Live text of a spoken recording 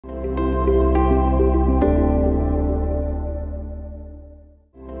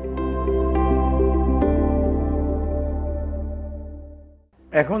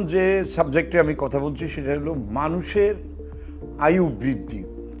এখন যে সাবজেক্টে আমি কথা বলছি সেটা হলো মানুষের আয়ু বৃদ্ধি।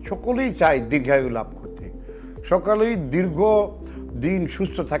 সকলেই চায় দীর্ঘায়ু লাভ করতে, সকলেই দীর্ঘ দিন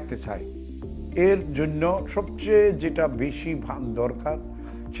সুস্থ থাকতে চায়। এর জন্য সবচেয়ে যেটা বেশি দরকার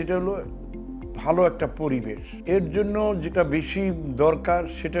সেটা হলো ভালো একটা পরিবেশ। এর জন্য যেটা বেশি দরকার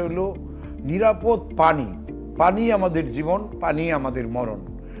সেটা হলো নিরাপদ পানি। পানি আমাদের জীবন, পানি আমাদের মরণ।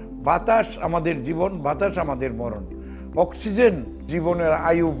 বাতাস আমাদের জীবন, বাতাস আমাদের মরণ। অক্সিজেন জীবনের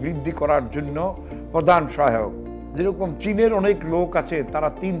আয়ু বৃদ্ধি করার জন্য প্রধান সহায়ক। যেরকম চীনের অনেক লোক আছে, তারা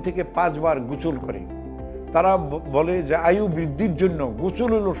 3 থেকে 5 বার গোসল করে। তারা বলে যে আয়ু বৃদ্ধির জন্য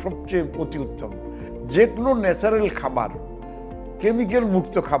গোসল হলো সবচেয়ে অতি উত্তম। যে কোনো ন্যাচারাল খাবার, কেমিক্যাল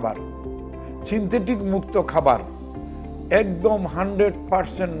মুক্ত খাবার, সিনথেটিক মুক্ত খাবার, একদম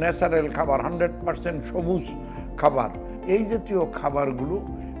 100% ন্যাচারাল খাবার, 100% সবুজ খাবার, এই জাতীয় খাবারগুলো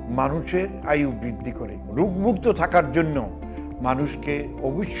মানুষের আয়ু বৃদ্ধি করে। রোগমুক্ত থাকার জন্য মানুষকে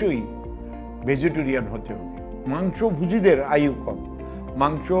অবশ্যই ভেজিটেরিয়ান হতে হবে। মাংসভোজীদের আয়ু কম,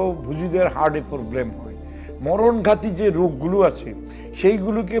 মাংসভোজীদের হার্টে প্রবলেম হয়। মরণঘাতী যে রোগগুলো আছে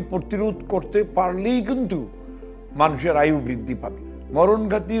সেইগুলোকে প্রতিরোধ করতে পারলেই কিন্তু মানুষের আয়ু বৃদ্ধি পাবে।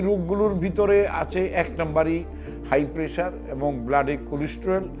 মরণঘাতী রোগগুলোর ভিতরে আছে 1 নম্বরই হাই প্রেশার এবং ব্লাডে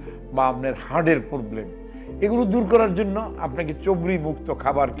কোলেস্টেরল বা আপনার হার্টের প্রবলেম। এগুলো দূর করার জন্য আপনাকে চর্বি মুক্ত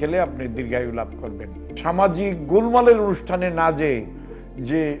খাবার খেলে আপনি দীর্ঘায়ু লাভ করবেন। সামাজিক গোলমালের অনুষ্ঠানে না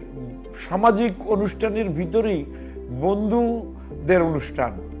যে সামাজিক অনুষ্ঠানের ভিতরেই বন্ধুদের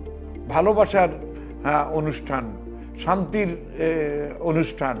অনুষ্ঠান, ভালোবাসার অনুষ্ঠান, শান্তির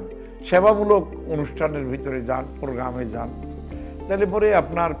অনুষ্ঠান, সেবামূলক অনুষ্ঠানের ভিতরে যান, প্রোগ্রামে যান, তাহলে পরে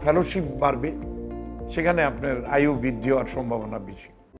আপনার ফেলোশিপ বাড়বে, সেখানে আপনার আয়ু বৃদ্ধি হওয়ার সম্ভাবনা বেশি।